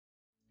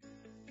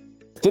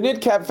The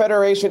NIDCAP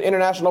Federation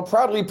International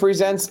proudly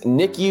presents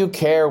NICU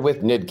Care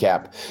with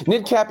NIDCAP.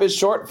 NIDCAP is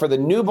short for the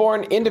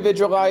Newborn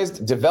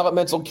Individualized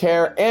Developmental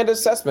Care and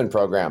Assessment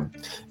Program.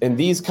 In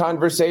these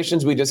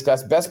conversations, we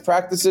discuss best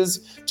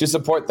practices to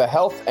support the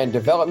health and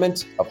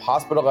development of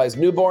hospitalized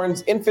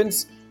newborns,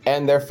 infants,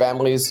 and their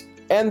families,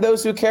 and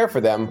those who care for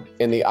them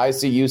in the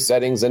ICU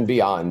settings and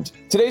beyond.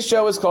 Today's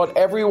show is called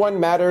Everyone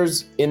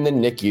Matters in the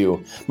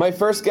NICU. My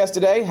first guest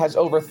today has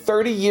over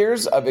 30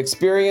 years of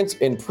experience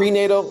in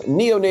prenatal,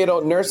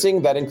 neonatal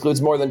nursing that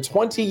includes more than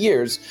 20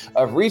 years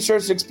of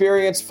research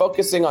experience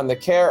focusing on the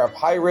care of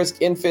high-risk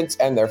infants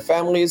and their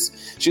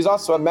families. She's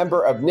also a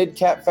member of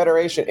NIDCAP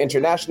Federation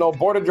International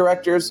Board of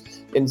Directors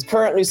and is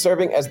currently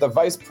serving as the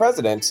Vice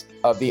President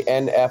of the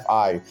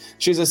NFI.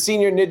 She's a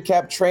senior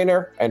NIDCAP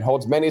trainer and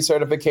holds many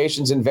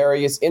certifications in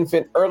various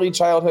infant early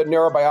childhood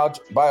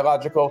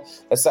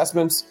neurobiological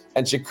assessments,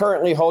 and she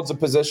currently holds a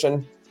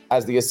position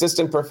as the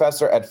assistant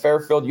professor at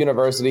Fairfield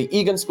University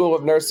Egan School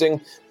of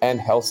Nursing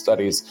and Health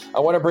Studies. I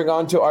want to bring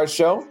on to our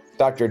show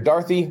Dr.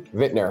 Dorothy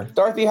Vittner.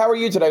 Dorothy, how are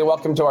you today?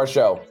 Welcome to our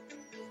show.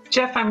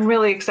 Jeff, I'm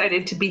really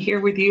excited to be here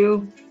with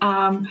you.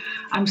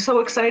 I'm so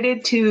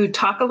excited to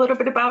talk a little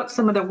bit about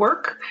some of the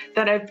work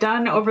that I've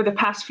done over the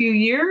past few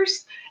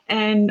years,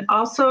 and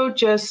also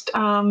just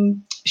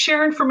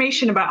share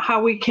information about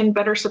how we can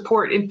better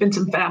support infants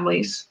and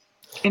families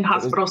in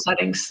hospital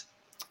settings.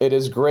 It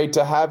is great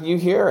to have you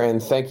here,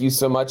 and thank you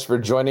so much for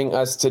joining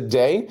us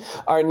today.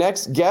 Our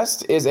next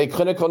guest is a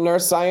clinical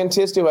nurse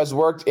scientist who has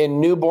worked in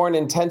newborn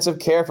intensive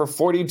care for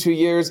 42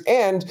 years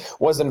and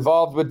was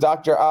involved with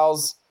Dr.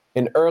 Alls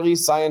in early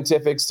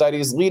scientific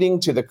studies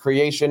leading to the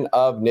creation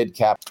of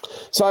NIDCAP.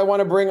 So I want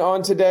to bring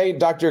on today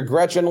Dr.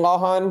 Gretchen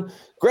Lawhon.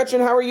 Gretchen,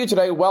 how are you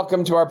today?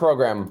 Welcome to our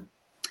program.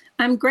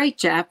 I'm great,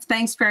 Jeff.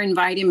 Thanks for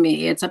inviting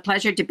me. It's a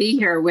pleasure to be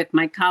here with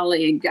my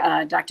colleague,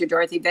 Dr.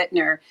 Dorothy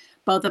Vittner.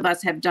 Both of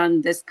us have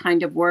done this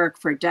kind of work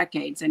for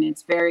decades, and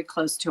it's very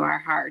close to our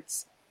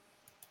hearts.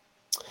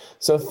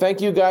 So thank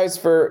you guys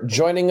for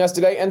joining us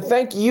today, and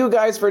thank you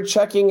guys for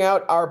checking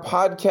out our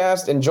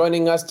podcast and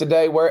joining us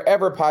today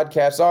wherever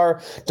podcasts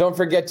are. Don't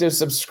forget to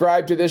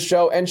subscribe to this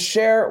show and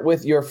share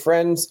with your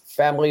friends,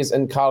 families,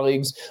 and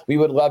colleagues. We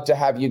would love to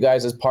have you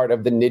guys as part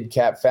of the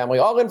NIDCAP family.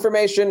 All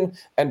information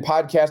and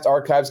podcast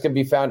archives can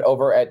be found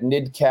over at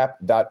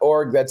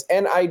nidcap.org. That's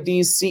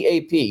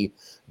NIDCAP.org.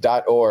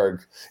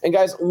 And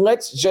guys,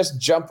 let's just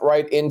jump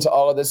right into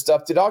all of this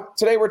stuff.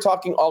 Today we're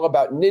talking all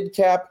about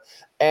NIDCAP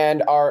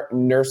and our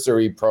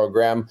nursery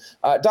program.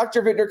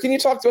 Dr. Vittner, can you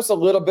talk to us a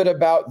little bit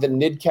about the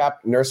NIDCAP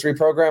nursery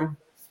program?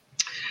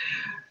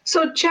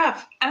 So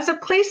Jeff, as a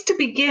place to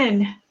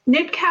begin,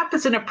 NIDCAP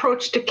is an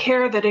approach to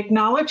care that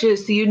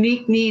acknowledges the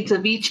unique needs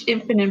of each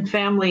infant and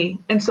family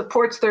and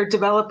supports their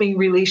developing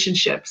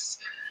relationships.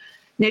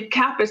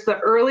 NIDCAP is the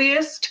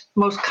earliest,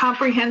 most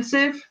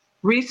comprehensive,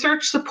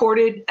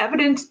 research-supported,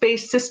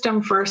 evidence-based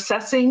system for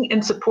assessing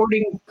and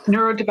supporting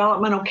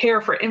neurodevelopmental care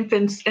for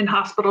infants in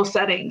hospital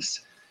settings.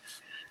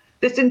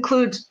 This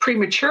includes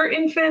premature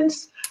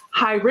infants,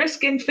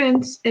 high-risk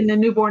infants in the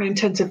newborn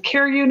intensive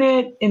care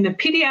unit, in the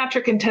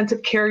pediatric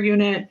intensive care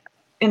unit,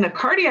 in the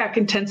cardiac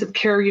intensive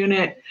care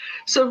unit.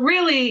 So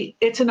really,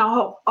 it's in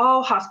all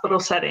hospital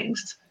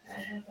settings.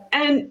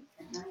 And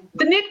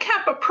the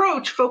NIDCAP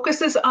approach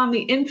focuses on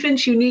the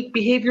infant's unique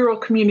behavioral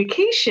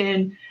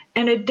communication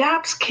and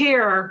adapts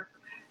care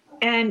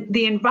and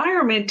the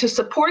environment to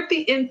support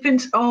the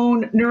infant's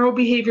own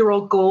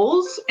neurobehavioral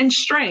goals and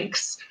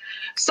strengths.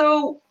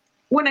 So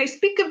when I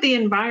speak of the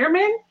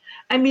environment,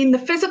 I mean the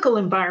physical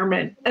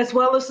environment as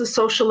well as the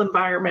social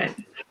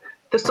environment.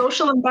 The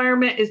social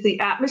environment is the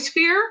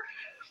atmosphere,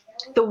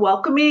 the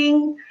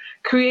welcoming,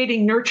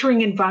 creating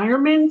nurturing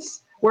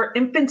environments where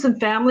infants and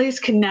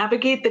families can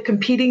navigate the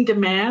competing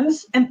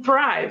demands and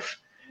thrive.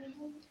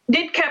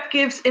 NIDCAP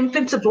gives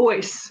infants a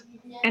voice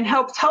and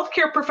helps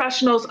healthcare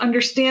professionals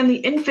understand the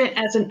infant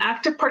as an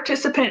active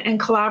participant and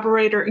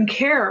collaborator in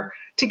care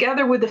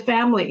together with the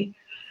family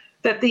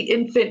that the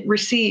infant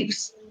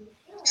receives.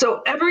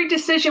 So every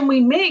decision we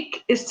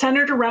make is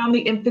centered around the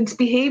infant's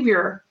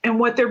behavior and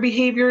what their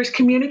behavior is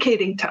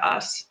communicating to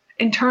us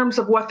in terms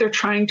of what they're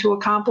trying to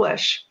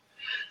accomplish.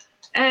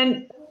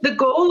 And the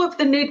goal of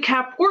the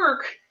NIDCAP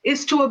work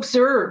is to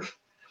observe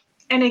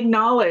and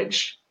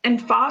acknowledge and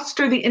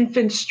foster the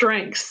infant's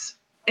strengths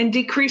and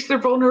decrease their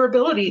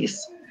vulnerabilities.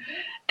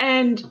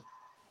 And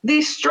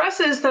these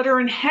stresses that are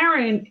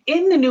inherent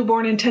in the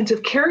newborn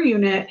intensive care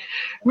unit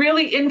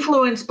really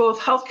influence both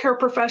healthcare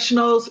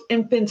professionals,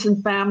 infants,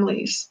 and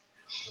families.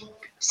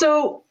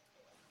 So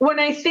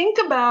when I think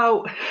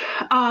about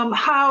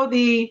how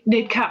the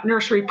NIDCAP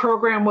nursery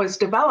program was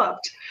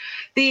developed,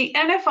 the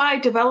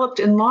NFI developed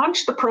and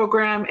launched the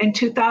program in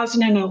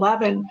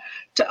 2011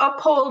 to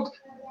uphold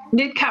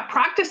NIDCAP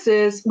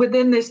practices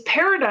within this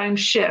paradigm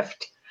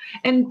shift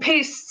and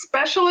pay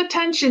special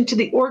attention to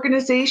the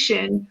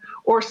organization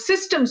or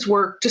systems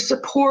work to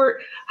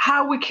support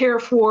how we care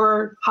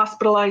for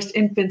hospitalized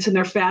infants and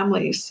their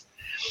families.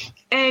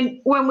 And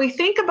when we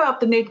think about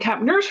the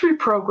NIDCAP nursery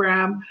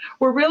program,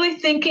 we're really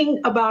thinking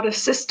about a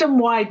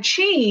system-wide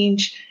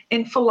change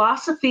in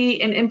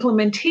philosophy and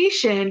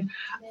implementation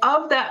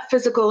of that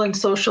physical and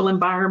social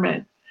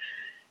environment.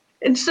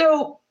 And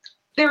so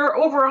there are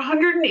over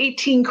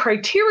 118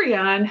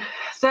 criterion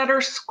that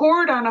are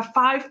scored on a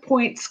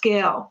 5-point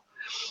scale.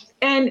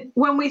 And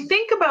when we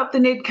think about the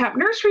NIDCAP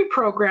nursery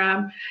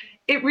program,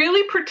 it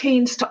really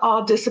pertains to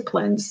all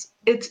disciplines.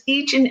 It's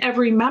each and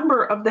every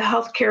member of the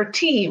healthcare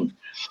team.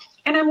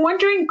 And I'm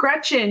wondering,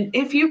 Gretchen,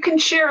 if you can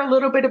share a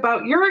little bit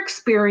about your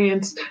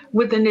experience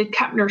with the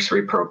NIDCAP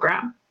nursery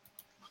program.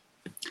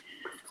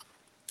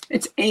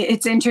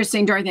 It's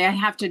interesting, Dorothy. I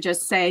have to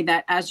just say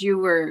that as you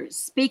were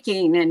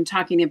speaking and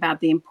talking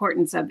about the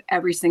importance of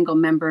every single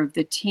member of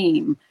the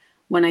team,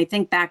 when I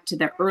think back to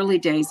the early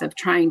days of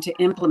trying to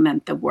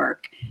implement the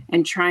work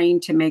and trying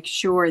to make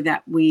sure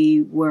that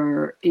we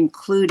were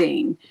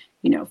including,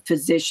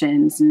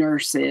 physicians,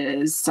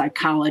 nurses,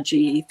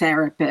 psychology,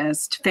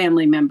 therapists,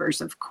 family members,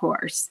 of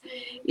course,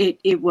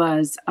 it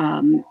was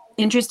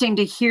interesting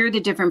to hear the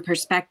different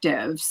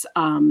perspectives.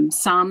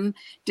 Some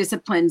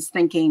disciplines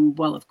thinking,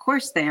 well, of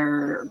course,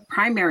 they're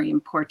primary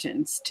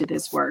importance to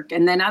this work.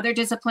 And then other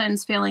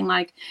disciplines feeling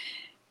like,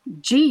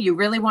 gee, you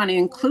really want to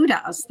include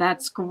us.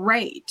 That's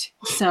great.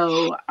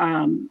 So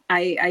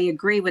I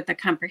agree with the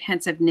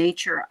comprehensive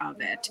nature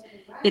of it.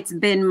 It's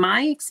been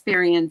my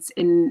experience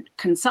in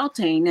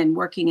consulting and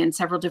working in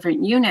several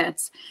different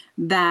units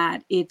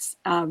that it's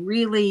a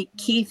really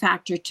key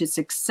factor to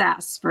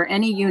success for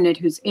any unit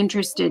who's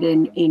interested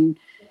in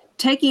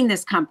taking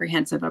this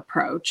comprehensive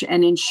approach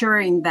and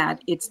ensuring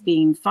that it's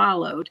being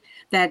followed,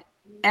 that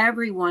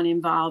everyone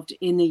involved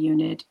in the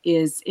unit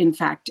is, in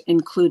fact,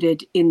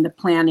 included in the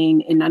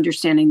planning, in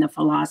understanding the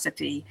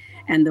philosophy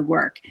and the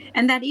work.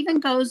 And that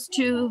even goes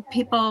to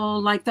people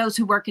like those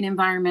who work in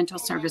environmental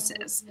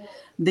services.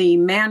 The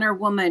man or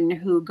woman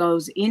who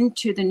goes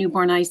into the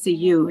newborn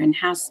ICU and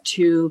has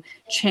to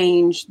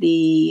change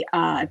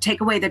take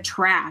away the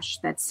trash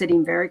that's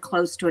sitting very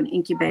close to an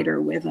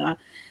incubator with a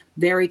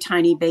very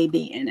tiny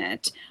baby in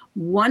it.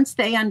 Once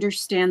they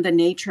understand the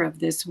nature of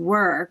this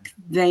work,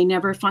 they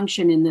never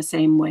function in the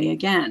same way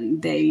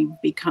again. They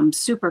become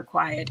super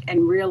quiet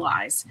and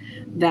realize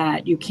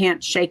that you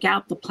can't shake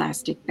out the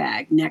plastic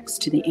bag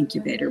next to the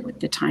incubator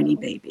with the tiny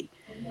baby.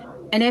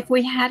 And if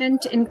we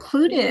hadn't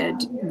included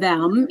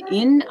them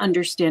in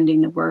understanding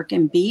the work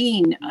and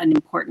being an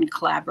important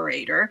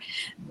collaborator,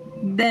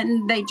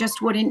 then they just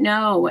wouldn't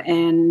know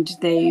and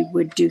they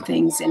would do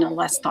things in a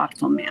less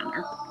thoughtful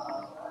manner.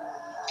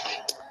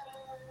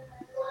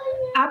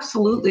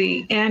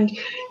 Absolutely. And,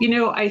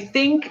 I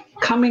think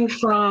coming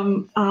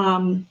from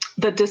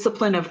the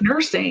discipline of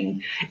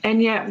nursing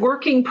and yet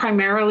working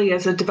primarily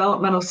as a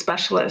developmental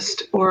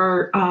specialist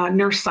or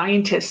nurse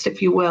scientist,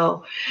 if you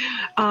will,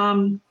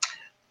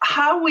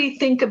 how we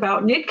think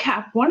about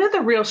NIDCAP, one of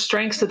the real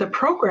strengths of the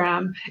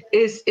program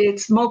is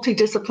its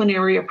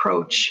multidisciplinary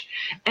approach.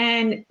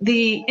 And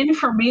the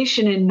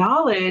information and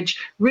knowledge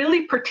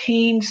really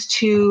pertains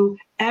to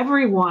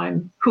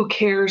everyone who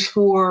cares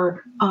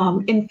for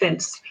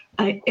infants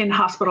in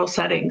hospital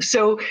settings.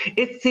 So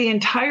it's the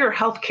entire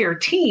healthcare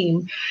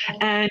team,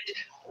 and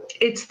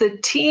it's the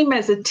team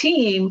as a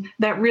team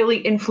that really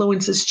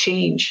influences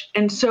change.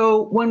 And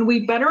so when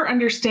we better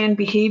understand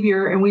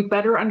behavior and we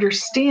better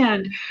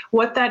understand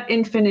what that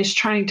infant is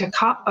trying to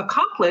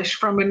accomplish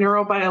from a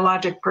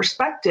neurobiologic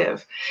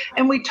perspective,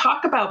 and we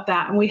talk about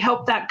that and we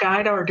help that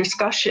guide our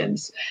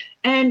discussions.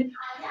 And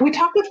we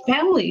talk with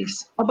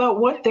families about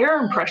what their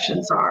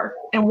impressions are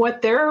and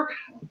what their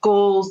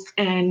goals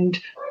and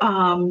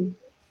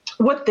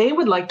what they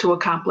would like to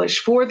accomplish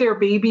for their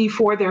baby,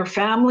 for their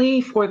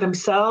family, for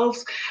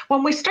themselves.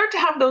 When we start to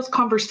have those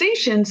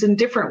conversations in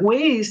different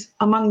ways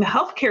among the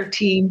healthcare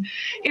team,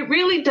 it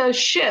really does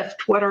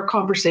shift what our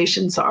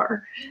conversations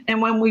are. And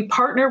when we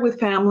partner with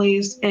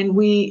families and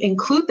we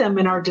include them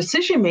in our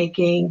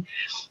decision-making,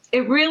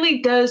 it really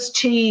does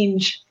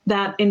change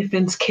that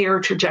infant's care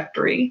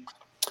trajectory.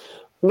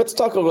 Let's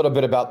talk a little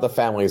bit about the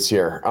families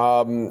here.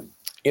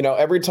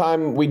 Every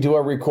time we do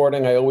a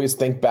recording, I always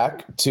think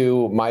back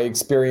to my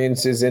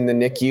experiences in the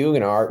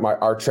NICU.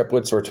 Our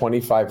triplets were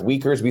 25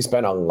 weekers. We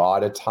spent a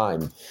lot of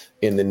time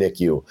in the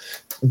NICU.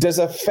 Does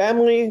a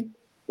family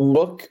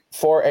look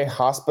for a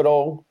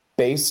hospital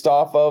based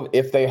off of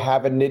if they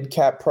have a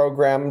NIDCAP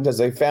program? Does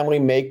a family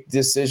make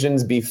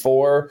decisions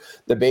before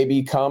the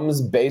baby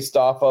comes based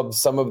off of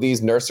some of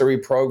these nursery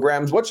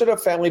programs? What should a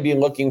family be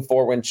looking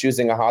for when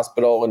choosing a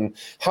hospital? And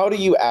how do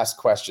you ask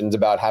questions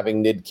about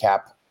having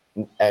NIDCAP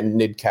and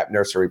NIDCAP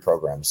nursery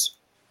programs?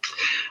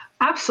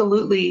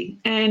 Absolutely.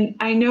 And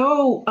I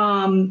know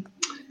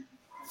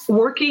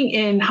working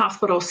in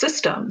hospital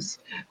systems,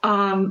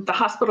 the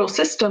hospital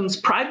systems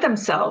pride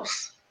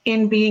themselves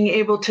in being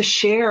able to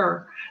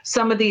share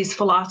some of these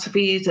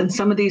philosophies and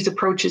some of these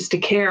approaches to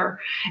care.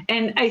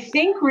 And I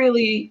think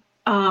really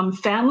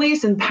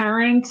families and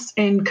parents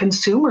and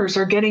consumers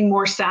are getting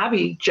more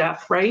savvy,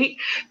 Jeff, right?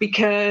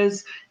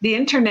 Because the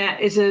internet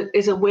is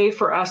a way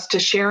for us to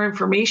share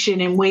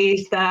information in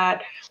ways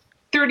that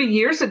 30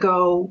 years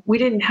ago, we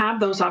didn't have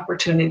those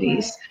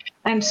opportunities.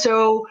 And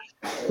so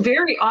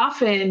very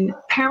often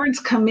parents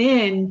come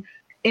in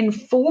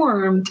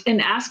informed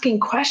and asking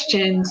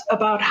questions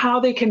about how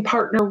they can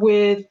partner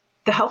with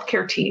the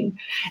healthcare team.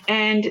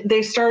 And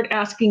they start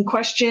asking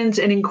questions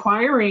and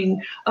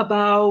inquiring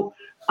about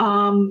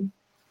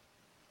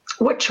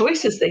what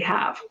choices they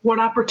have, what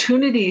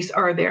opportunities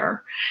are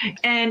there.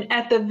 And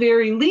at the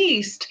very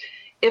least,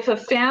 if a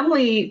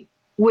family,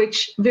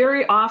 which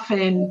very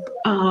often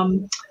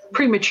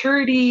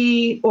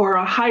prematurity or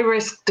a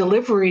high-risk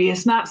delivery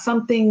is not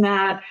something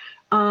that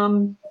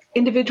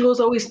individuals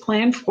always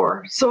plan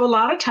for. So a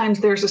lot of times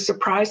there's a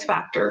surprise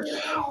factor,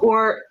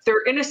 or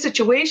they're in a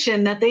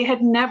situation that they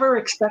had never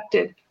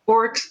expected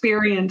or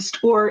experienced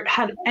or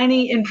had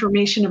any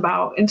information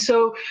about. And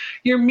so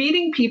you're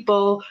meeting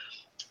people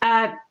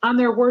on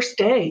their worst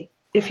day,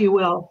 if you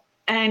will.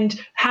 And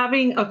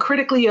having a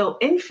critically ill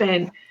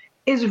infant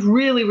is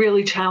really,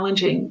 really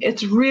challenging.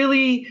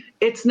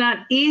 It's not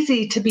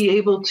easy to be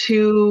able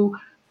to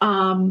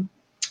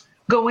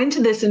go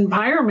into this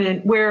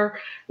environment where,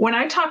 when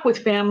I talk with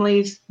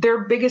families, their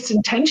biggest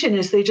intention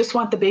is they just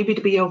want the baby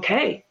to be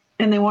okay.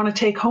 And they want to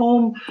take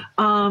home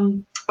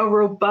a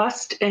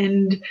robust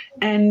and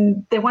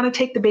they want to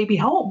take the baby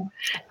home,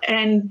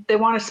 and they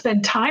want to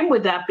spend time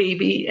with that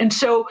baby. And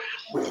so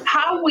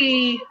how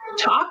we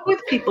talk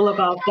with people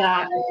about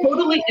that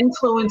totally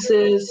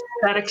influences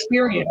that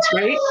experience,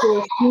 right? So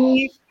if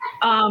we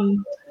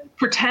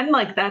pretend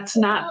like that's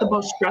not the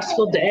most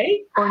stressful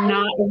day or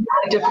not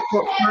a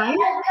difficult time,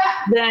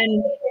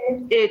 then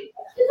it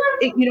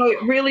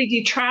really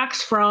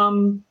detracts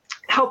from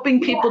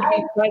helping people to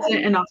be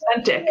present and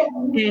authentic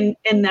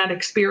in that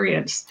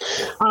experience.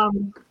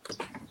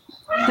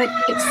 But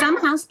some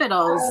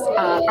hospitals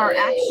are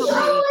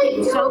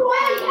actually so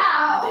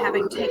proud of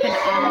having taken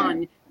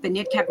on the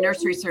NIDCAP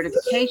nursery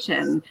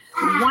certification.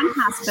 One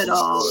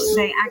hospital,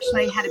 they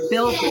actually had a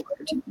billboard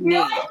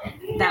made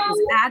that was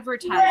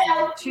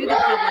advertising to the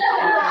public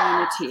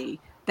and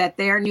community that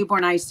their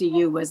newborn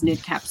ICU was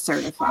NIDCAP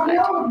certified.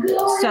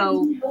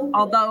 So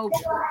although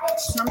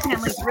some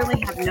families really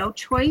have no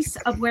choice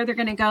of where they're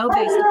going to go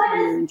based on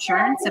their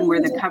insurance and where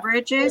the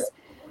coverage is,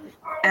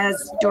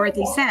 as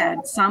Dorothy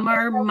said, some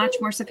are much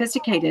more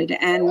sophisticated,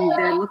 and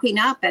they're looking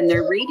up and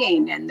they're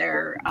reading and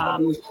they're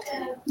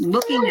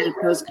looking at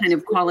those kind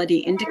of quality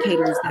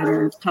indicators that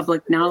are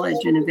public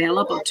knowledge and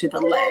available to the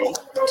lay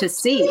to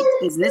see,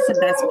 is this the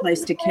best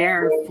place to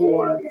care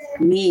for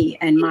me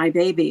and my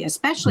baby,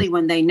 especially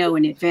when they know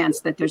in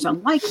advance that there's a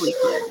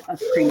likelihood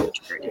of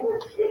prematurity.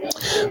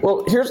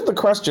 Well, here's the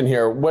question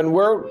here. When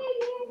we're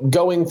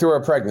going through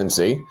a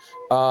pregnancy,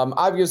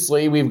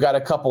 obviously we've got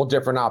a couple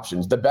different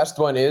options. The best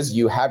one is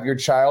you have your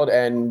child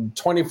and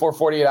 24,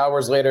 48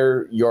 hours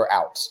later, you're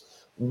out.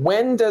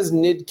 When does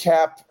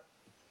NIDCAP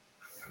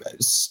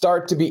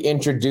start to be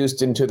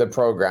introduced into the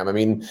program? I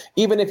mean,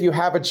 even if you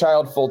have a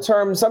child full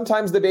term,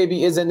 sometimes the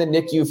baby is in the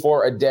NICU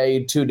for a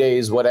day, 2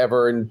 days,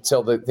 whatever,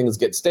 until the things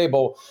get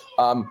stable.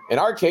 In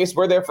our case,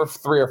 we're there for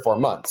 3 or 4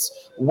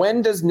 months.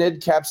 When does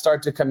NIDCAP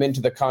start to come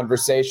into the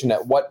conversation?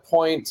 At what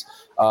point?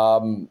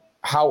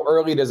 How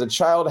early does a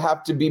child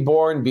have to be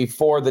born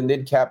before the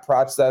NIDCAP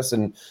process,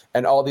 and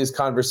all these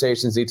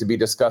conversations need to be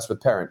discussed with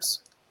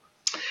parents?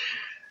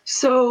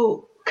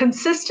 So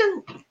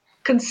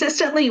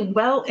consistently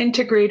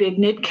well-integrated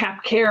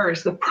NIDCAP care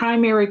is the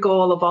primary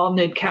goal of all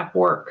NIDCAP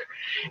work.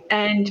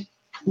 And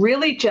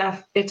really,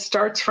 Jeff, it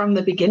starts from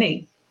the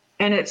beginning,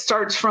 and it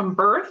starts from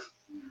birth,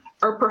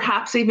 or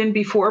perhaps even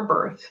before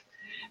birth.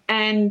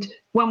 And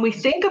when we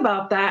think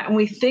about that, and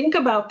we think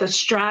about the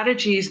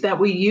strategies that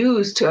we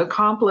use to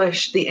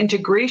accomplish the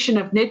integration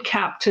of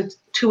NIDCAP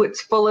to its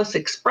fullest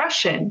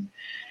expression,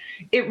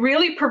 it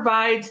really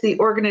provides the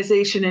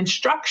organization and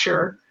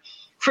structure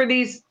for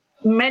these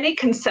many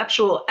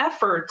conceptual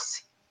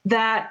efforts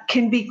that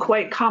can be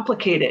quite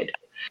complicated.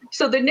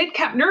 So the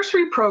NIDCAP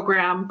nursery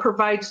program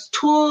provides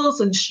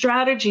tools and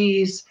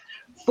strategies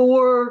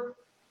for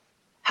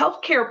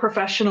healthcare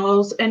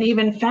professionals and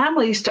even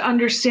families to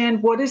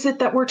understand what is it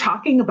that we're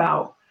talking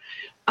about.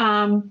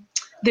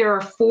 There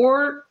are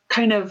 4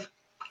 kind of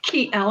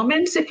key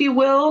elements, if you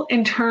will,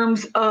 in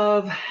terms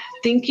of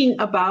thinking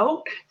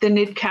about the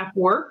NIDCAP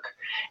work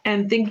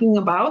and thinking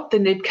about the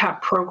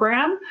NIDCAP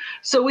program.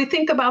 So we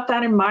think about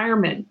that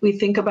environment. We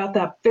think about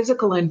that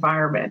physical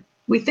environment.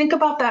 We think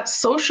about that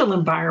social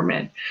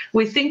environment.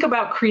 We think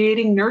about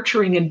creating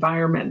nurturing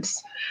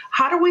environments.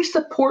 How do we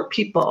support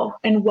people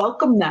and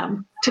welcome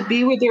them to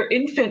be with their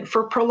infant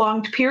for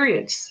prolonged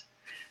periods?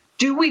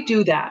 Do we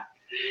do that?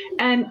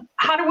 And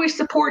how do we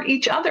support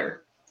each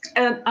other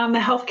on the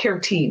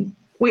healthcare team?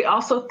 We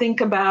also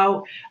think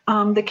about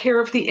the care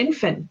of the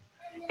infant.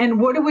 And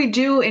what do we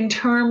do in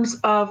terms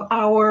of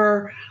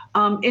our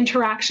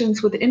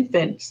interactions with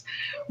infants?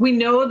 We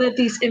know that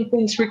these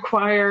infants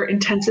require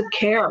intensive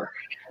care.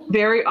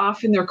 Very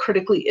often they're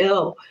critically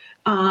ill.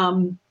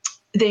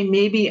 They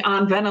may be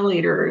on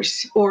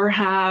ventilators or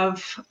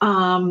have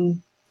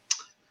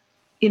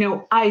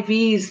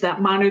IVs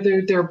that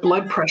monitor their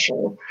blood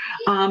pressure,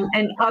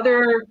 and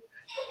other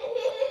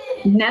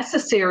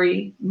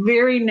necessary,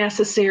 very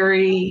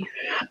necessary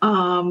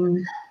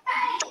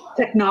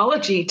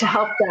technology to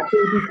help that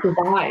baby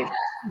survive.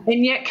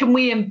 And yet, can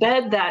we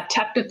embed that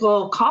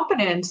technical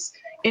competence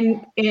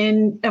in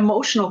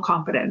emotional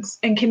competence?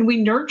 And can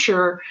we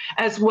nurture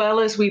as well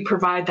as we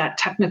provide that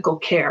technical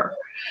care?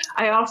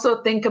 I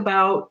also think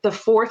about the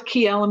fourth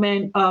key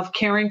element of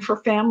caring for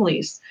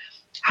families.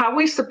 How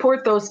we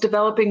support those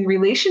developing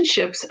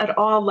relationships at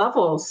all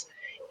levels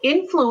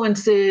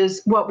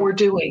influences what we're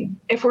doing.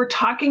 If we're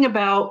talking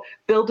about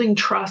building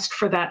trust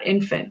for that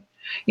infant,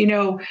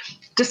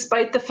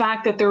 despite the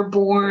fact that they're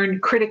born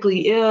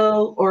critically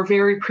ill or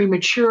very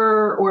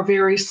premature or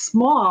very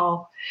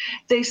small,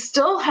 they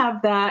still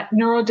have that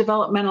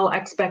neurodevelopmental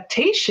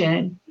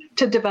expectation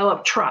to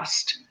develop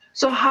trust.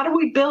 So how do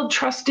we build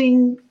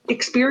trusting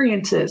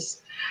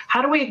experiences?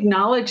 How do we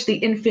acknowledge the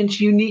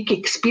infant's unique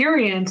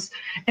experience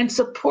and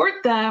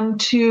support them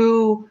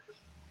to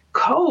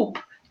cope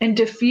and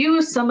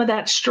diffuse some of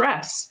that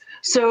stress?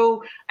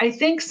 So I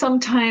think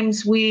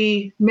sometimes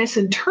we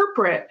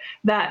misinterpret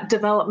that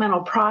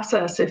developmental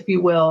process, if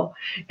you will.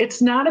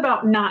 It's not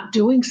about not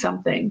doing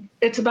something.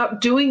 It's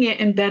about doing it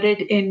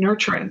embedded in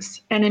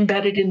nurturance and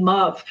embedded in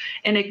love,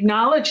 and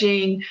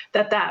acknowledging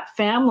that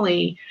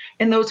family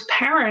and those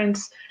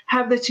parents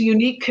have this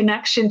unique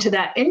connection to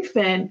that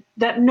infant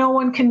that no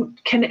one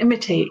can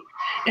imitate.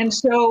 And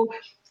so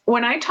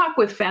when I talk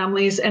with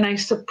families and I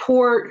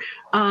support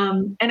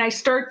and I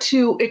start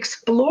to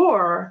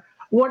explore,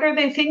 what are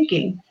they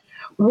thinking?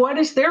 What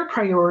is their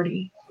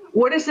priority?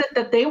 What is it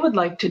that they would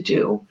like to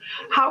do?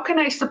 How can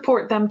I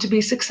support them to be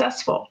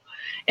successful?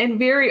 And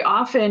very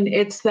often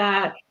it's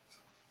that,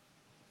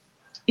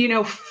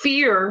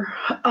 fear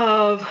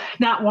of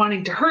not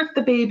wanting to hurt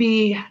the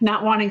baby,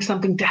 not wanting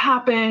something to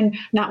happen,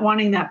 not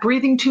wanting that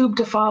breathing tube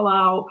to fall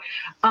out,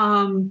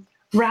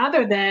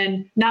 rather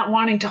than not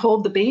wanting to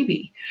hold the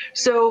baby.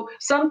 So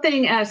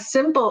something as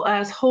simple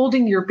as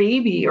holding your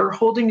baby or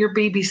holding your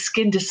baby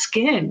skin to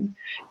skin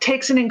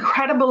takes an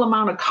incredible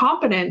amount of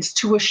competence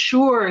to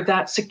assure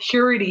that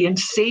security and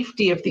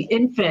safety of the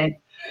infant,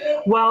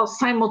 while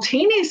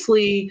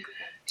simultaneously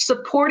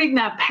supporting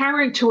that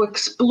parent to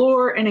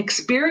explore and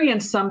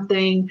experience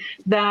something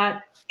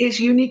that is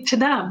unique to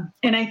them.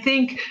 And I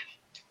think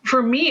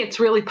for me, it's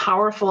really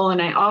powerful.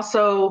 And I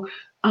also,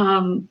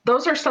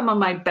 those are some of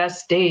my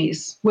best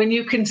days, when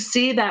you can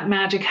see that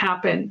magic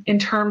happen in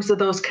terms of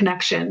those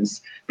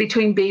connections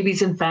between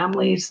babies and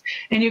families.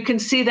 And you can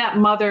see that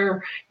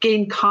mother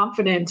gain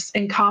confidence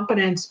and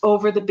competence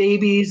over the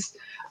baby's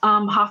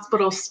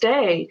hospital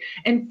stay,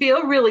 and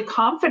feel really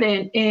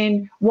confident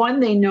in, one,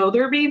 they know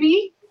their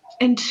baby,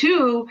 and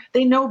two,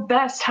 they know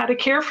best how to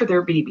care for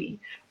their baby,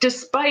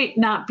 despite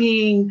not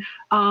being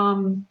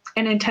an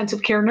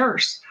intensive care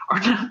nurse or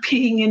not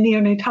being a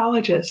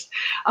neonatologist.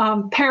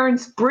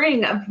 Parents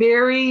bring a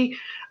very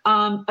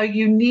a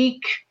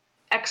unique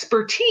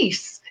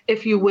expertise,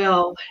 if you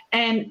will.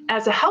 And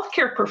as a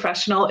healthcare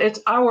professional, it's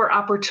our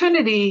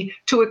opportunity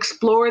to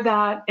explore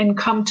that and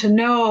come to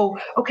know,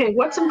 okay,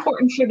 what's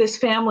important for this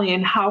family,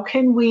 and how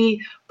can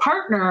we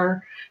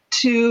partner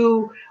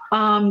to,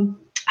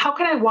 how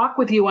can I walk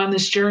with you on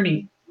this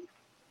journey?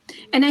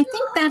 And I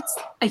think that's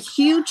a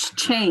huge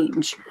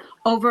change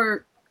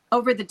over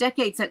the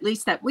decades, at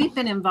least, that we've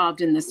been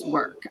involved in this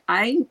work.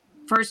 I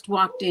first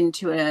walked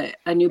into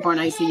a newborn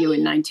ICU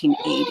in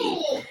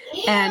 1980.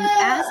 And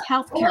as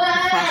healthcare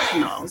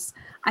professionals,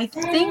 I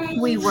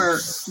think we were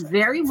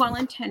very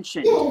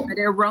well-intentioned, but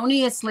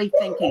erroneously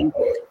thinking,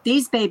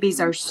 these babies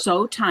are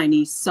so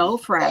tiny, so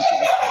fragile,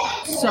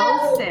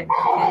 so sick,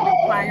 and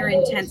require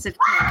intensive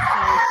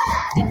care.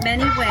 So in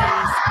many ways,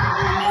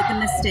 we made the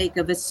mistake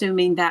of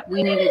assuming that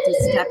we needed to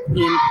step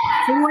in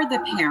for the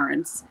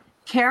parents,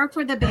 care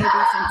for the babies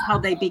until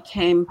they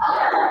became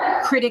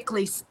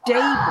critically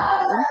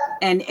stable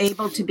and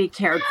able to be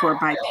cared for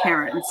by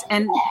parents.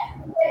 And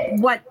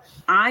what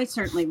I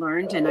certainly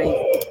learned, and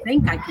I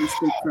think I can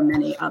speak for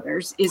many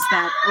others, is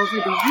that over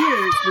the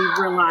years,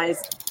 we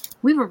realized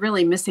we were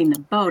really missing the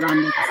boat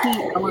on the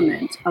key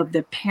element of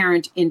the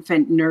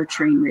parent-infant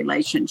nurturing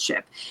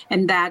relationship,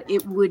 and that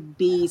it would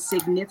be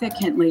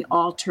significantly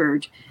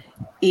altered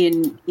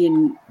in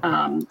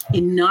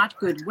not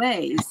good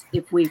ways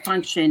if we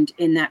functioned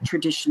in that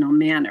traditional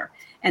manner.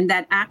 And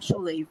that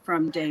actually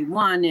from day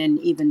one, and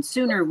even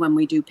sooner when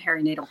we do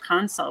perinatal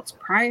consults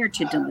prior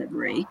to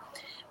delivery,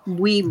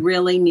 we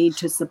really need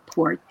to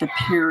support the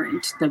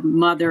parent, the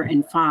mother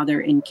and father,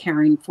 in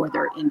caring for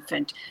their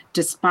infant,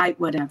 despite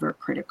whatever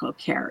critical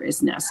care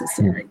is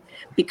necessary.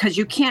 Because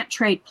you can't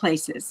trade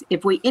places.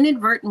 If we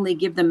inadvertently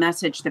give the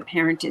message the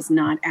parent is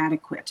not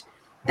adequate,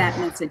 that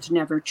message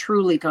never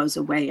truly goes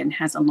away and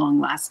has a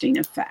long-lasting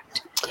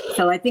effect.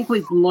 So I think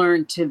we've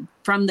learned to,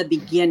 from the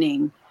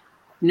beginning,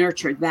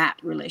 nurture that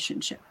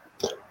relationship.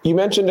 You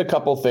mentioned a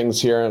couple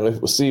things here, and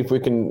we'll see if we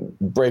can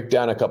break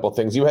down a couple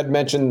things. You had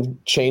mentioned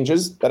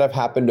changes that have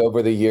happened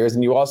over the years,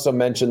 and you also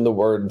mentioned the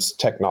words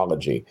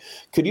technology.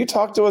 Could you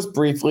talk to us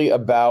briefly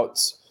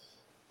about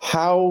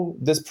how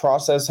this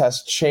process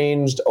has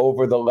changed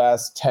over the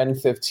last 10,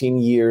 15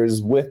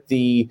 years with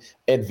the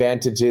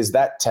advantages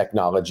that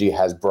technology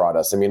has brought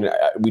us. I mean,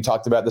 we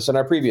talked about this in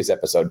our previous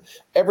episode.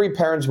 Every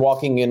parent's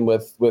walking in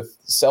with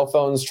cell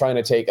phones trying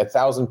to take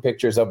 1,000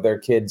 pictures of their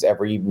kids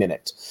every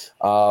minute.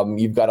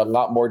 You've got a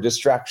lot more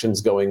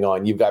distractions going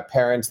on. You've got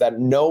parents that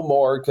know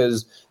more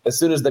because as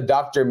soon as the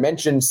doctor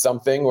mentions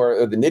something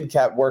or the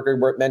NIDCAP worker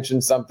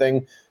mentions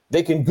something,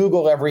 they can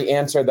Google every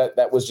answer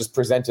that was just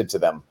presented to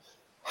them.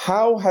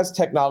 How has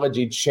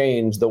technology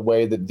changed the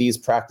way that these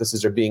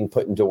practices are being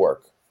put into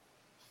work?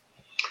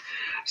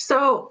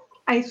 So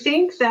I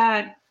think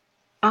that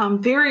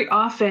very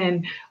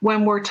often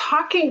when we're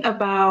talking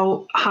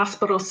about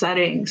hospital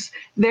settings,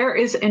 there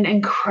is an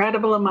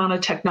incredible amount of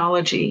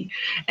technology.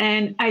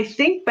 And I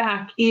think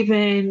back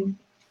even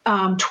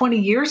 20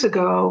 years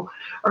ago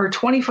or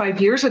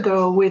 25 years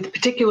ago with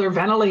particular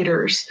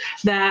ventilators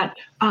that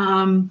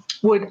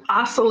would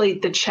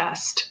oscillate the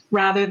chest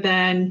rather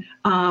than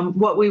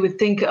what we would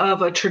think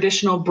of a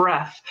traditional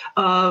breath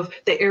of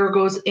the air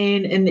goes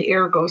in and the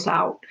air goes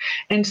out.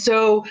 And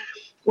so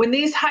when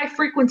these high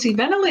frequency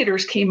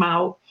ventilators came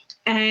out,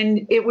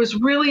 and it was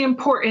really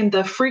important,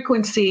 the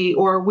frequency,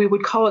 or we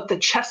would call it the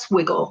chest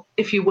wiggle,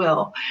 if you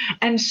will.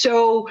 And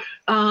so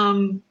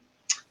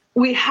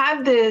we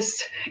had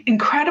this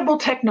incredible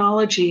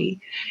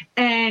technology,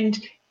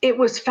 and it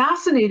was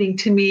fascinating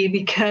to me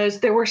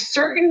because there were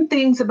certain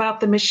things about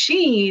the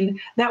machine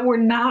that were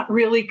not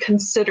really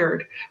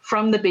considered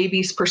from the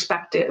baby's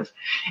perspective.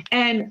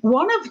 And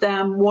one of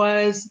them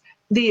was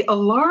the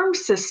alarm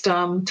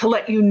system to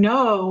let you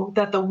know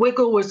that the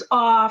wiggle was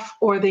off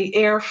or the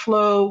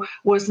airflow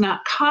was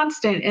not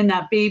constant in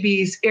that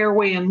baby's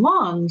airway and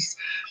lungs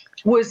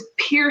was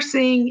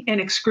piercing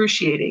and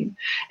excruciating.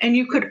 And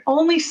you could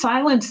only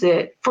silence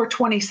it for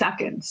 20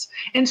 seconds.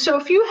 And so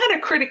if you had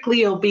a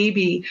critically ill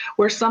baby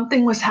where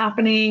something was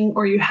happening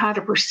or you had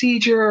a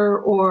procedure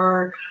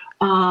or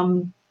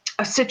a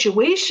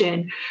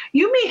situation,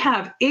 you may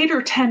have 8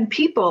 or 10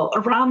 people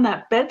around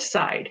that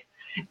bedside.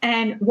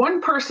 And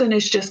one person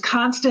is just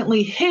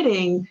constantly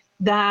hitting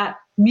that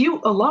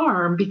mute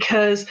alarm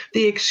because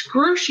the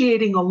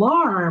excruciating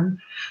alarm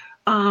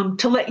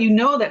to let you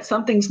know that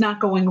something's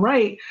not going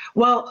right.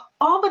 Well,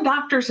 all the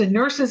doctors and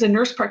nurses and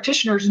nurse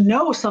practitioners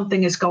know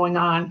something is going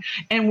on,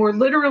 and we're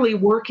literally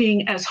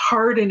working as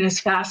hard and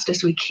as fast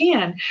as we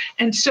can.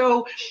 And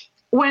so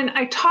when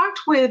I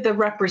talked with the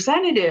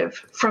representative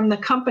from the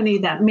company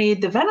that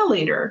made the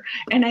ventilator,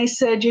 and I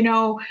said,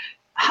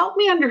 help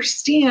me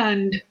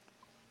understand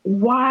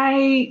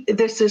why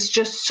this is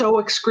just so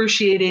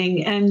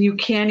excruciating and you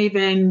can't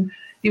even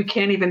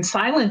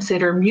silence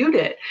it or mute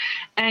it.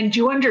 And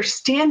you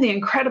understand the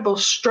incredible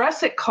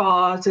stress it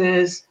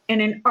causes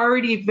in an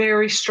already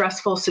very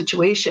stressful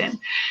situation.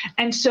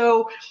 And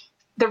so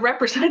the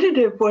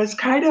representative was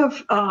kind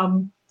of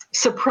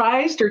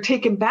surprised or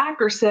taken back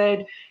or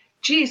said,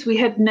 geez, we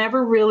had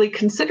never really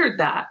considered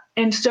that.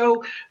 And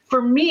so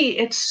for me,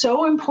 it's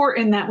so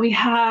important that we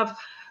have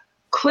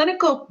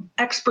clinical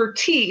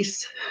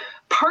expertise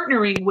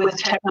partnering with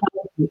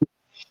technology.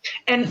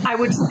 And I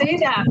would say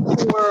that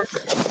for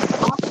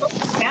also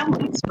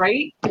families,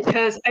 right?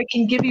 Because I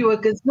can give you a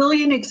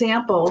gazillion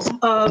examples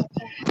of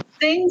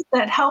things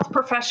that health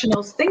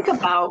professionals think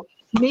about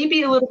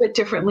maybe a little bit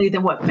differently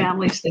than what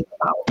families think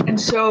about. And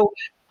so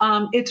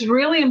it's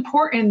really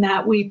important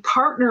that we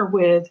partner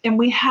with and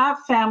we have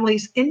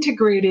families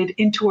integrated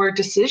into our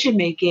decision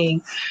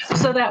making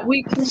so that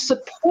we can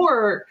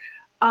support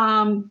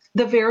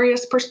the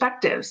various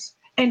perspectives.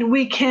 And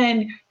we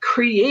can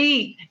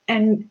create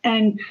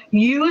and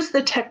use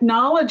the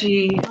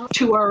technology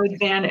to our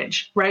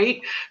advantage,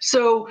 right?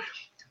 So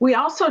we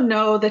also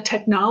know the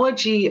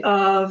technology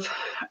of,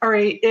 all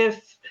right,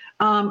 if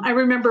I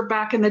remember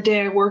back in the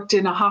day I worked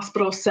in a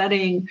hospital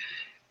setting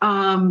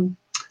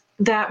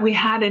that we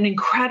had an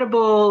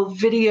incredible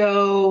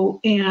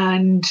video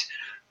and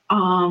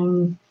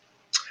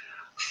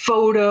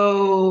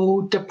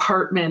photo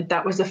department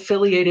that was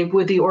affiliated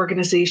with the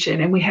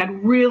organization. And we had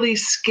really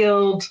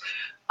skilled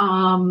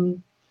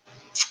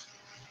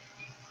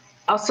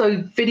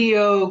also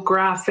video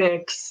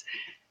graphics,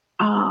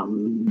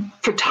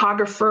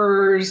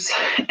 photographers.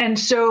 And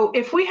so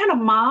if we had a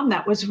mom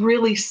that was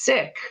really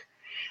sick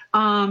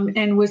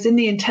and was in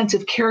the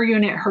intensive care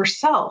unit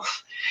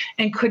herself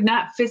and could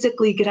not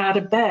physically get out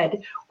of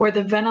bed, or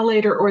the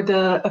ventilator or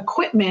the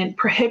equipment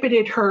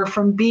prohibited her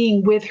from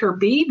being with her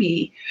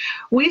baby,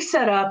 we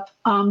set up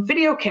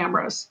video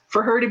cameras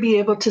for her to be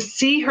able to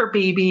see her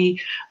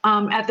baby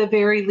at the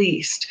very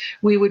least.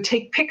 We would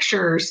take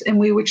pictures and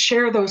we would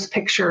share those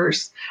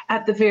pictures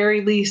at the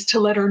very least to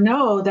let her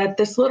know that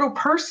this little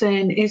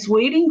person is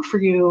waiting for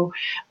you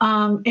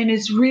and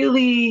is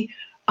really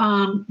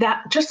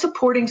that just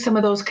supporting some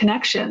of those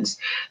connections.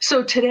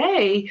 So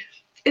today,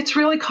 it's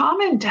really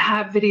common to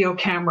have video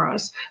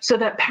cameras so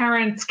that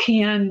parents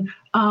can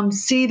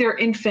see their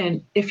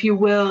infant, if you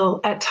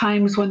will, at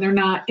times when they're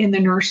not in the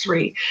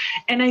nursery.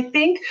 And I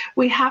think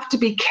we have to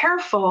be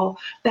careful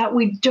that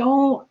we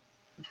don't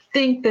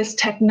think this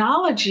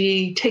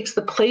technology takes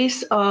the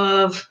place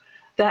of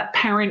that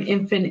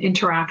parent-infant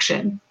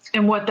interaction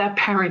and what that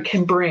parent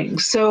can bring.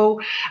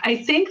 So I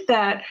think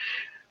that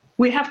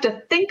we have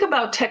to think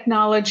about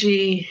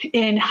technology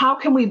in how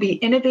can we be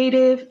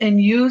innovative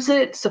and use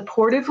it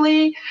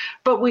supportively,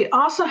 but we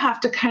also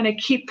have to kind of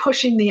keep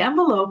pushing the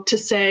envelope to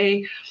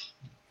say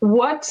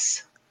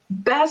what's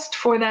best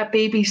for that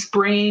baby's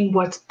brain,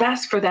 what's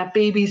best for that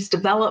baby's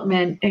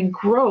development and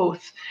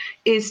growth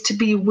is to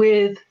be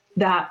with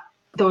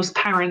those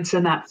parents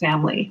and that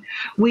family.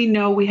 We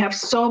know we have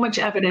so much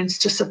evidence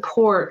to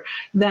support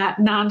that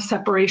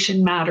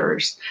non-separation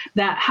matters,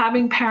 that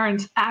having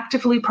parents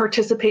actively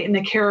participate in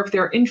the care of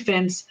their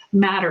infants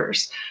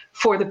matters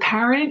for the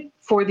parent,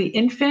 for the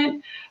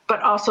infant,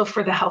 but also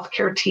for the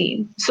healthcare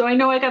team. So I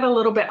know I got a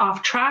little bit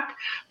off track,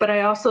 but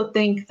I also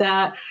think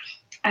that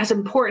as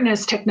important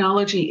as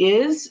technology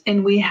is,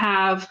 and we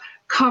have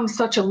come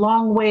such a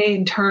long way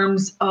in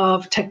terms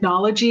of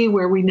technology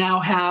where we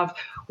now have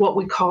what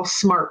we call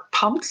smart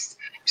pumps.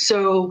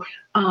 So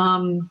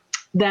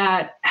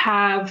that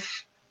have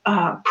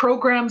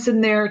programs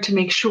in there to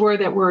make sure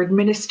that we're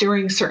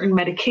administering certain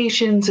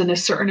medications in a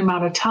certain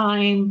amount of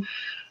time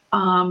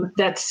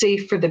that's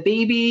safe for the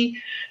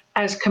baby,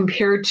 as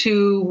compared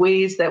to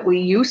ways that we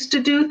used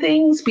to do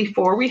things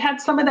before we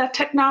had some of that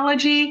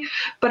technology.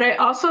 But I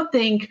also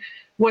think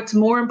what's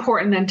more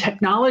important than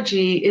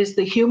technology is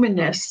the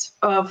humanness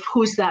of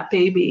who's that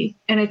baby.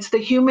 And it's the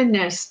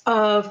humanness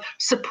of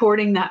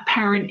supporting that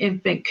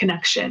parent-infant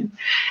connection.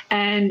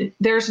 And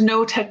there's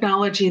no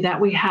technology that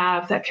we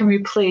have that can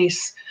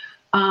replace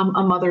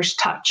a mother's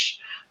touch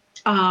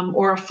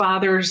or a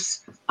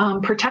father's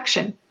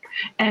protection.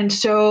 And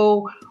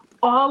so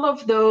all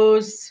of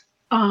those,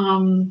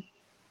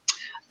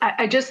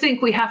 I just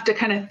think we have to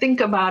kind of think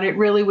about it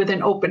really with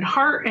an open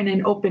heart and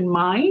an open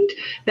mind,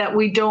 that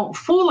we don't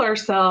fool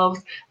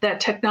ourselves that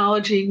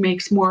technology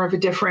makes more of a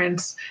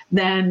difference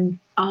than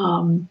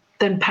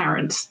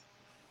parents.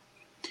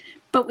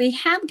 But we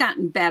have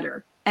gotten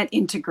better at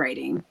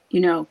integrating,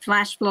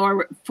 flash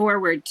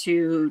forward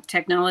to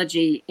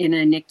technology in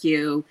a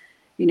NICU,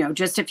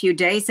 just a few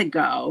days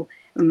ago.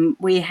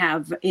 We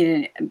have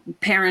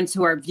parents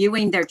who are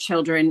viewing their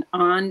children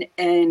on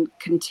a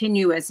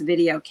continuous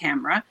video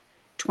camera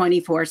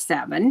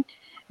 24/7.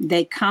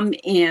 They come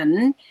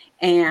in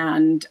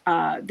and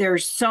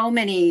there's so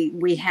many,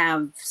 we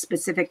have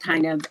specific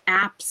kind of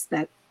apps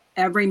that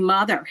every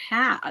mother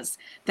has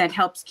that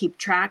helps keep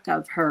track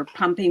of her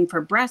pumping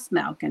for breast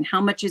milk and how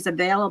much is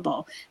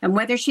available and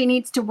whether she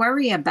needs to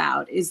worry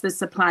about is the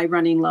supply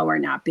running low or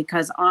not,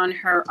 because on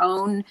her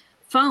own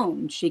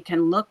phone she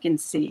can look and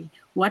see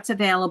what's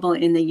available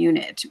in the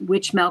unit,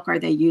 which milk are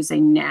they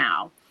using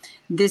now.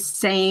 This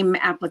same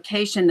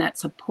application that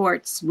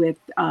supports with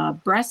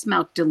breast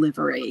milk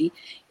delivery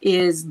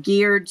is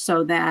geared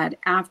so that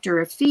after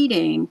a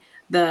feeding,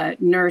 the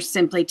nurse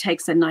simply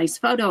takes a nice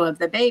photo of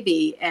the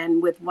baby,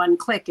 and with one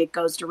click, it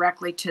goes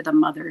directly to the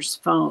mother's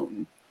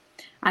phone.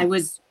 I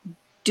was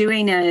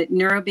doing a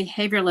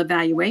neurobehavioral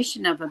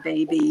evaluation of a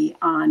baby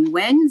on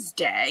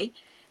Wednesday,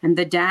 and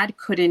the dad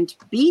couldn't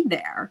be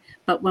there.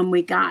 But when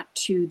we got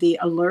to the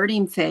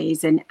alerting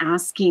phase and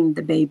asking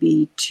the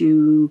baby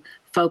to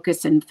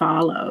focus and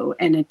follow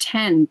and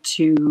attend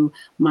to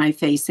my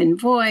face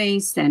and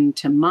voice and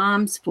to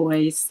mom's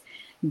voice,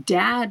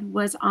 dad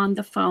was on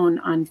the phone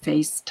on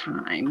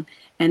FaceTime,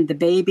 and the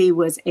baby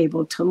was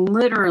able to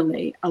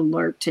literally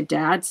alert to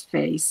dad's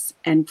face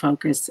and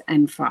focus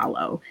and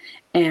follow.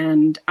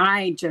 And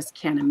I just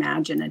can't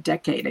imagine a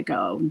decade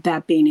ago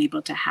that being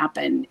able to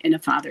happen in a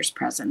father's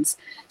presence.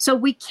 So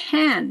we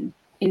can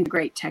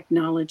integrate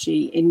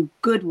technology in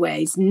good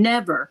ways,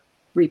 never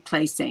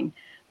replacing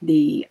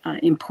the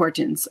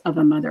importance of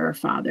a mother or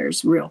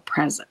father's real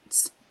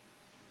presence.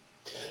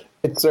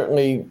 It's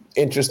certainly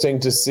interesting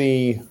to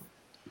see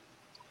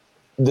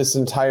this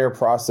entire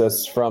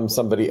process from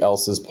somebody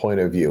else's point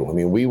of view. I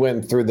mean, we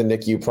went through the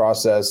NICU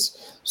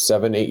process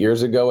 7-8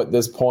 years ago at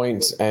this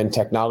point, and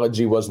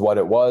technology was what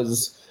it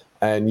was.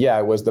 And yeah,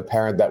 I was the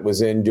parent that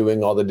was in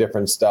doing all the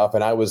different stuff.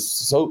 And I was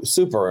so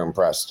super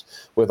impressed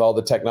with all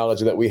the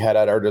technology that we had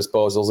at our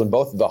disposals in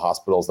both of the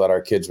hospitals that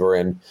our kids were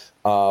in.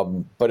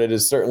 But it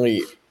is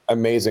certainly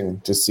amazing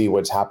to see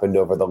what's happened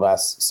over the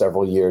last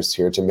several years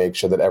here to make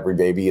sure that every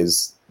baby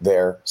is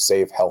there,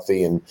 safe,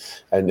 healthy. And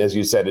as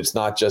you said, it's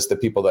not just the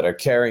people that are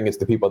caring, it's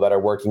the people that are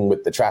working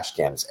with the trash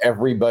cans.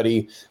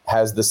 Everybody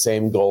has the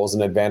same goals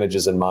and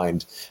advantages in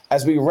mind.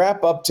 As we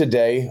wrap up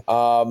today,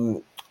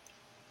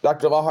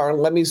 Dr. Lawhorn,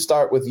 let me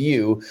start with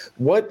you.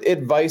 What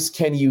advice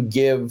can you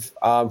give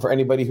for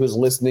anybody who's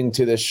listening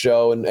to this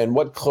show, and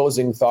what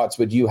closing thoughts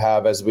would you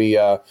have as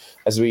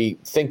we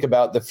think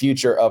about the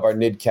future of our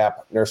NIDCAP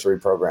nursery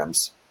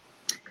programs?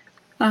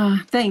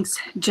 Thanks,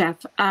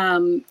 Jeff.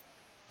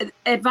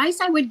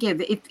 Advice I would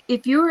give,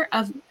 if you're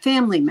a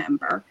family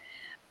member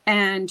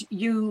and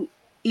you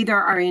either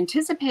are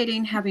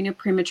anticipating having a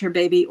premature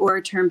baby or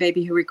a term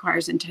baby who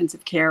requires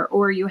intensive care,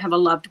 or you have a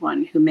loved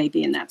one who may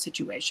be in that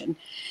situation,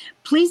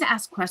 please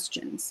ask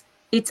questions.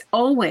 It's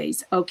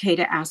always okay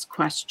to ask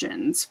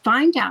questions.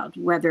 Find out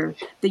whether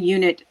the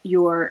unit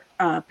your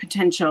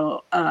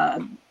potential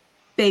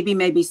baby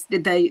may be,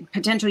 the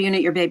potential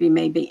unit your baby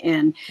may be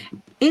in,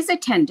 is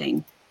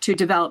attending to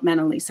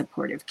developmentally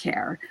supportive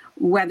care.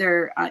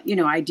 Whether,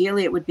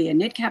 ideally it would be a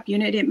NIDCAP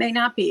unit, it may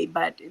not be,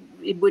 but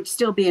it would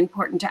still be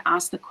important to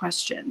ask the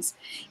questions.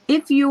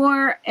 If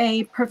you're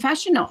a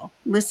professional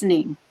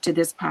listening to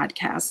this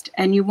podcast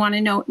and you want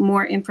to know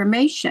more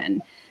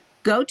information,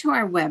 go to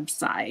our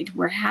website.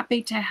 We're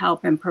happy to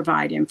help and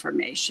provide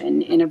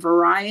information in a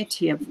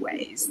variety of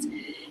ways.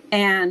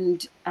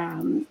 And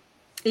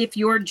if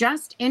you're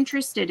just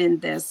interested in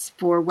this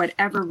for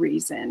whatever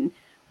reason,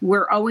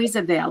 we're always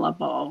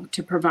available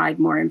to provide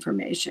more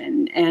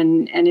information.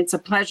 And it's a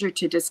pleasure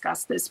to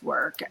discuss this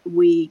work.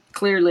 We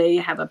clearly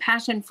have a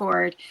passion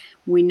for it.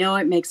 We know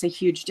it makes a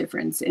huge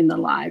difference in the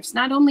lives,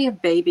 not only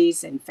of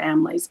babies and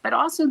families, but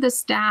also the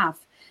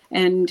staff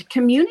and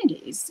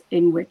communities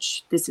in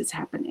which this is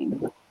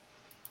happening.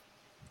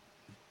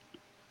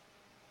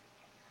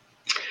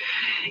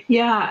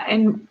 Yeah,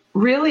 and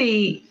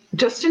really,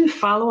 just in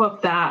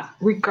follow-up that,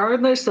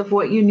 regardless of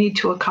what you need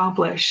to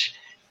accomplish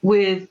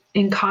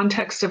in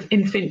context of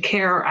infant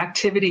care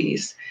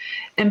activities,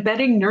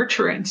 embedding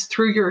nurturance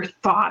through your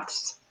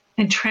thoughts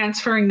and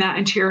transferring that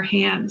into your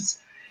hands,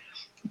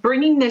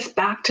 bringing this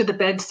back to the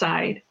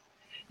bedside.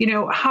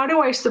 How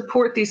do I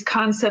support these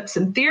concepts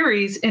and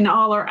theories in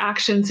all our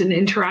actions and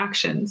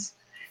interactions?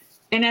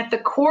 And at the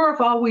core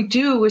of all we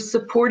do is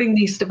supporting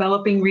these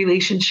developing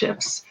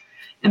relationships,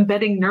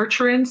 embedding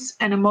nurturance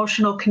and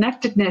emotional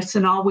connectedness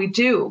in all we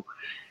do.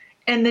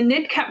 And the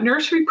NIDCAP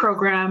nursery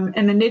program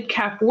and the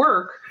NIDCAP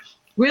work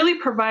really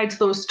provides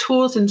those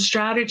tools and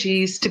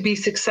strategies to be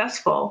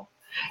successful,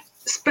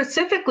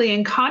 specifically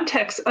in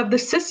context of the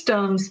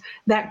systems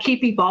that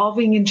keep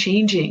evolving and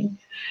changing.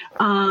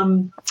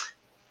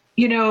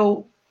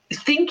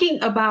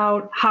 Thinking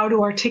about how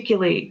to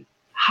articulate,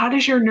 how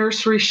does your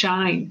nursery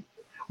shine?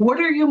 What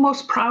are you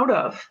most proud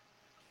of?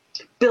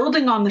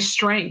 Building on the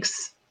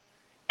strengths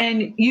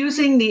and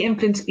using the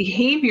infant's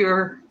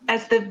behavior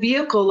as the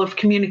vehicle of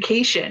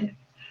communication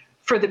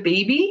for the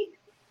baby,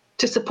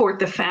 to support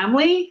the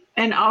family,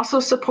 and also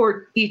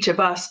support each of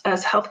us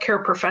as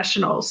healthcare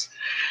professionals.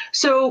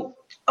 So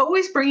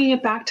always bringing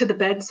it back to the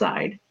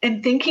bedside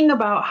and thinking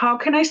about how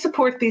can I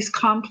support these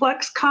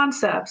complex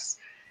concepts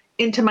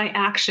into my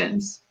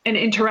actions and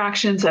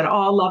interactions at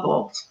all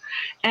levels?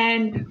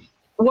 And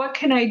what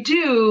can I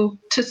do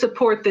to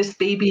support this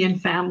baby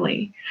and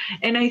family?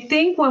 And I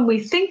think when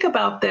we think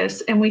about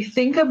this and we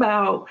think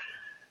about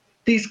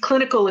these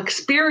clinical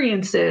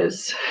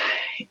experiences,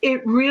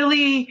 it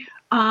really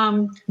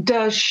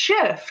does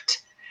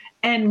shift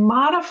and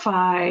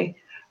modify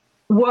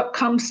what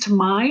comes to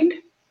mind,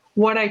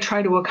 what I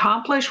try to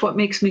accomplish, what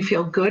makes me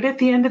feel good at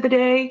the end of the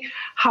day,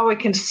 how I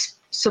can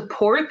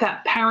support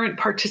that parent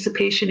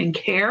participation in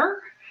care,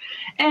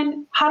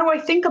 and how do I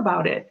think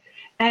about it?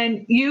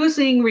 And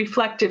using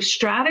reflective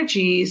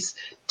strategies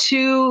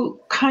to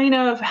kind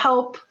of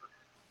help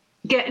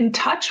get in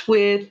touch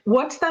with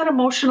what's that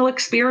emotional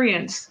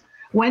experience?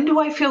 When do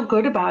I feel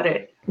good about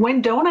it?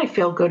 When don't I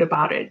feel good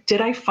about it? Did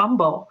I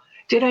fumble?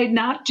 Did I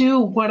not do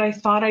what I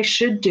thought I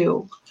should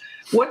do?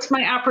 What's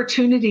my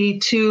opportunity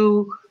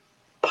to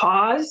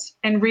pause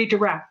and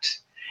redirect?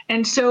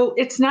 And so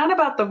it's not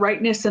about the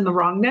rightness and the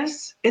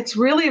wrongness. It's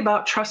really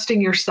about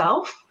trusting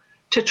yourself,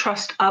 to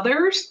trust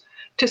others,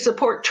 to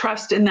support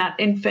trust in that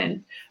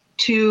infant,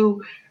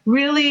 to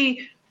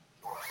really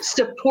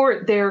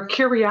support their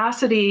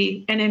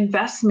curiosity and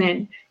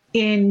investment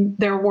in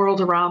their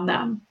world around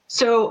them.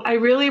 So I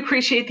really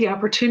appreciate the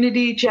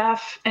opportunity,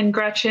 Jeff and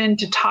Gretchen,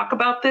 to talk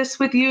about this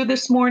with you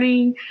this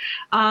morning.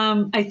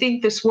 I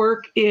think this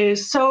work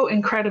is so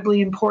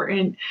incredibly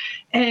important.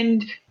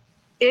 And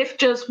if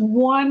just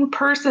one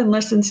person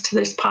listens to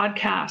this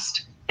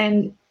podcast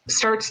and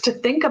starts to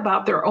think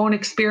about their own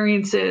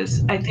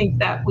experiences, I think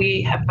that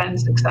we have been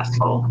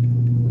successful.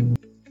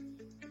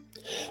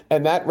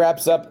 And that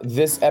wraps up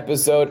this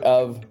episode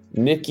of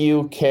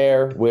NICU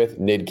Care with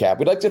NIDCAP.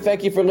 We'd like to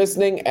thank you for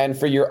listening and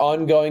for your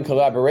ongoing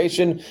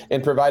collaboration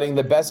in providing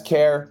the best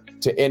care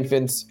to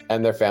infants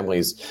and their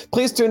families.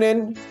 Please tune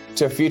in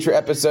to future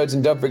episodes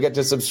and don't forget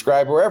to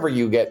subscribe wherever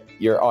you get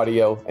your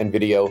audio and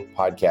video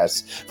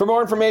podcasts. For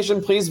more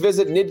information, please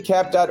visit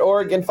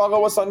nidcap.org and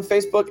follow us on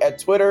Facebook, at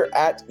Twitter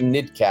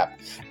 @NIDCAP,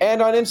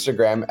 and on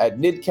Instagram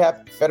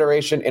 @NIDCAP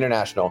Federation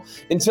International.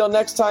 Until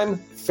next time,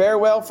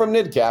 farewell from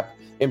NIDCAP,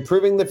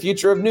 improving the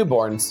future of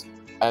newborns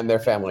and their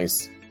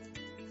families.